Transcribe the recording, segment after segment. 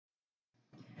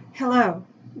Hello,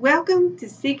 welcome to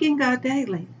Seeking God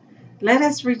Daily. Let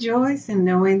us rejoice in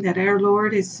knowing that our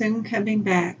Lord is soon coming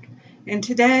back. And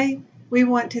today we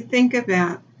want to think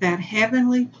about that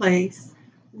heavenly place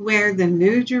where the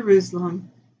New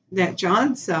Jerusalem that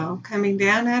John saw coming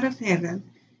down out of heaven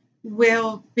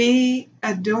will be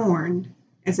adorned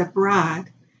as a bride,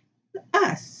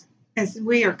 us, as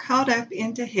we are caught up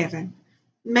into heaven.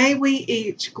 May we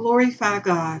each glorify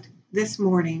God this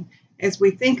morning as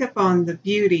we think upon the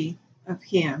beauty of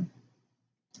Him.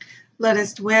 Let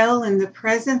us dwell in the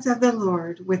presence of the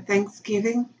Lord with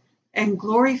thanksgiving and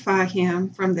glorify Him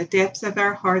from the depths of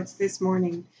our hearts this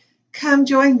morning. Come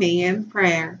join me in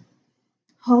prayer.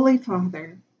 Holy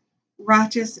Father,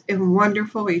 righteous and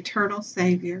wonderful eternal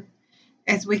Savior,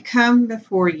 as we come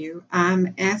before you,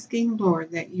 I'm asking,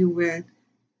 Lord, that you would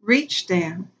reach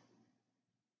down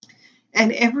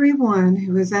and everyone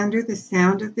who is under the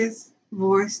sound of this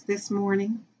voice this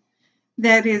morning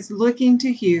that is looking to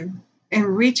you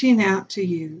and reaching out to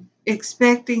you,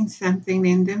 expecting something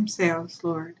in themselves,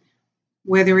 Lord,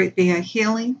 whether it be a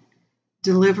healing,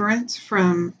 deliverance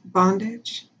from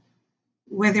bondage,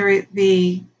 whether it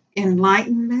be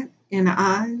enlightenment in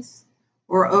eyes,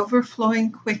 or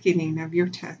overflowing quickening of your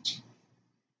touch.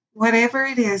 Whatever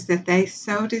it is that they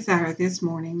so desire this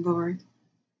morning, Lord,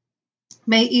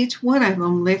 may each one of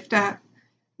them lift up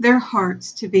their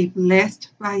hearts to be blessed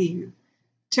by you,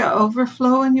 to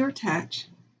overflow in your touch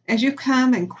as you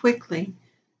come and quickly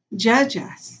judge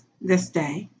us this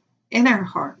day in our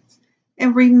hearts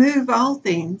and remove all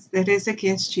things that is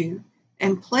against you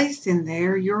and place in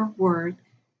there your word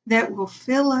that will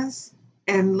fill us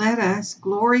and let us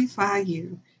glorify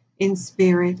you in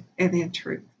spirit and in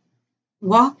truth.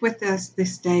 Walk with us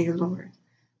this day, Lord,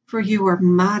 for you are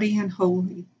mighty and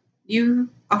holy. You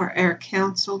are our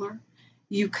counselor.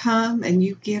 You come and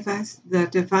you give us the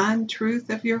divine truth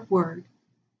of your word.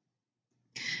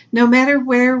 No matter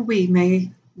where we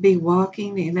may be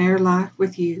walking in our life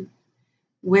with you,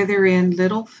 whether in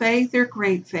little faith or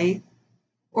great faith,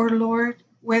 or Lord,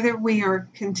 whether we are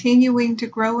continuing to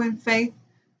grow in faith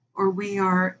or we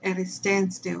are at a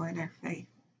standstill in our faith,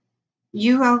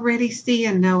 you already see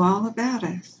and know all about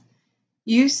us.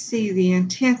 You see the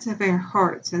intents of our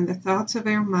hearts and the thoughts of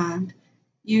our mind.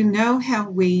 You know how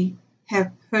we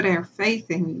have put our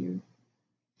faith in you.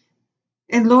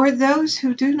 And Lord, those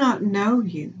who do not know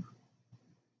you,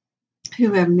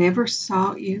 who have never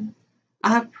sought you,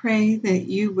 I pray that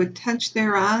you would touch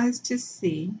their eyes to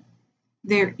see,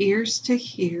 their ears to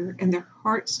hear, and their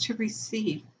hearts to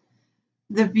receive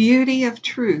the beauty of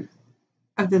truth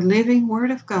of the living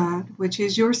Word of God, which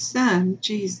is your Son,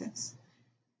 Jesus,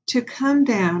 to come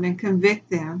down and convict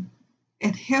them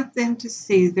and help them to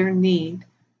see their need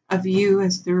of you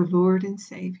as their Lord and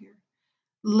Savior.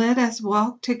 Let us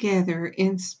walk together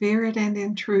in spirit and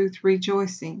in truth,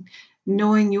 rejoicing,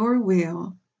 knowing your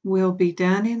will be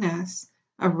done in us,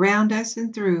 around us,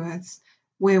 and through us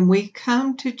when we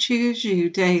come to choose you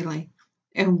daily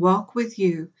and walk with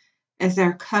you as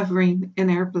our covering and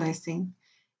our blessing.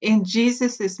 In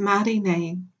Jesus' mighty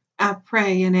name, I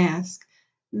pray and ask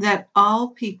that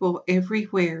all people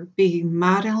everywhere be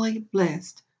mightily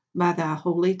blessed by thy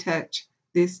holy touch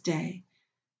this day.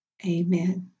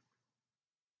 Amen.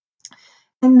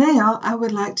 And now I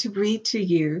would like to read to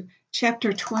you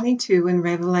chapter 22 in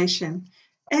Revelation,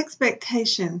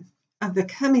 expectation of the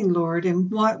coming Lord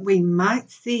and what we might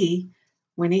see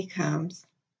when he comes.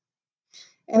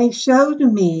 And he showed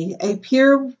me a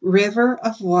pure river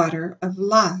of water of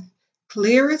life,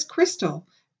 clear as crystal,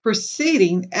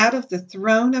 proceeding out of the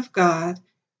throne of God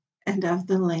and of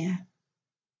the Lamb.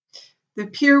 The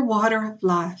pure water of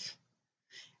life.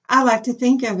 I like to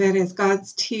think of it as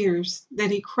God's tears that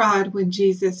he cried when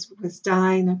Jesus was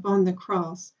dying upon the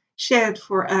cross, shed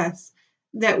for us,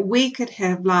 that we could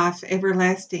have life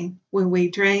everlasting when we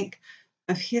drank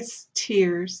of his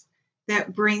tears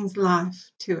that brings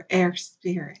life to our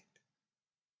spirit.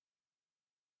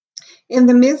 In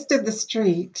the midst of the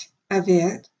street of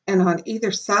it, and on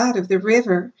either side of the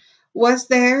river, was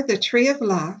there the tree of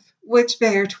life, which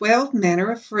bare 12 manner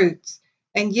of fruits,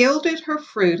 and yielded her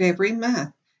fruit every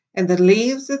month. And the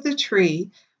leaves of the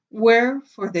tree were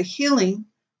for the healing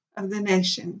of the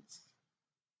nations.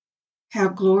 How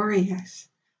glorious!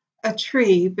 A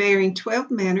tree bearing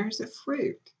 12 manners of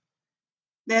fruit.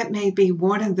 That may be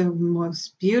one of the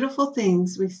most beautiful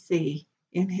things we see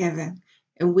in heaven.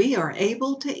 And we are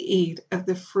able to eat of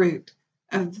the fruit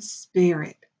of the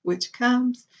Spirit, which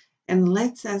comes and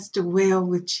lets us dwell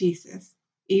with Jesus,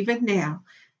 even now,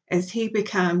 as he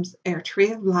becomes our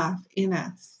tree of life in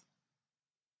us.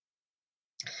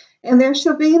 And there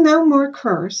shall be no more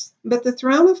curse, but the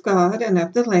throne of God and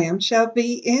of the Lamb shall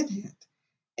be in it,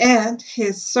 and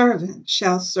his servant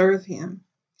shall serve him.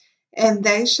 And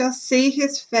they shall see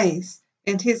his face,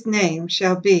 and his name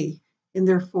shall be in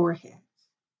their foreheads.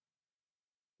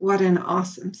 What an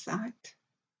awesome sight!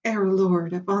 Our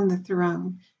Lord upon the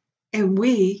throne, and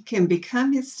we can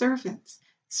become his servants,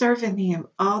 serving him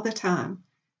all the time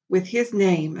with his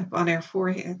name upon our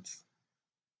foreheads.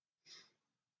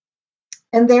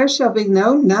 And there shall be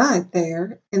no night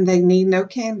there, and they need no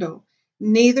candle,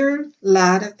 neither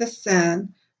light of the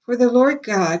sun, for the Lord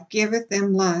God giveth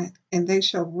them light, and they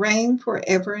shall reign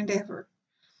forever and ever.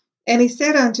 And he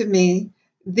said unto me,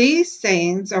 These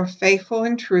sayings are faithful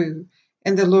and true,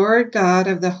 and the Lord God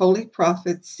of the holy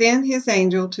prophets sent his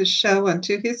angel to show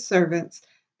unto his servants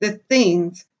the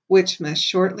things which must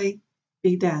shortly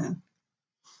be done.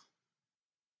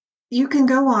 You can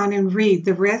go on and read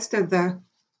the rest of the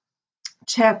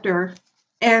chapter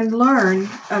and learn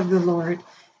of the Lord.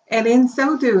 And in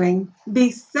so doing,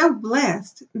 be so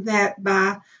blessed that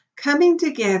by coming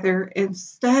together and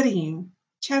studying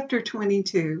chapter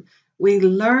 22, we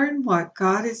learn what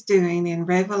God is doing in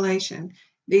Revelation.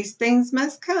 These things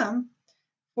must come,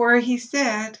 for he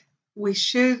said we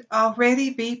should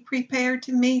already be prepared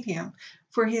to meet him,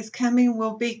 for his coming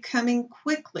will be coming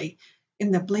quickly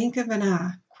in the blink of an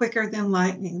eye, quicker than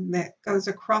lightning that goes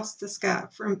across the sky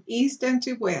from east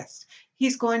unto west.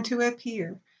 He's going to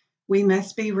appear. We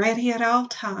must be ready at all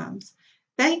times,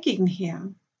 thanking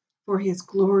him for his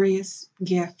glorious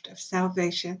gift of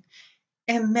salvation.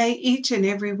 And may each and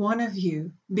every one of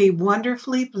you be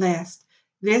wonderfully blessed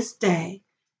this day.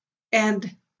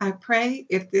 And I pray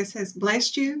if this has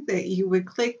blessed you that you would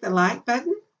click the like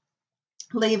button,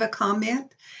 leave a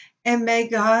comment, and may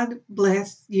God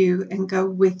bless you and go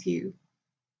with you.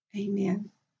 Amen.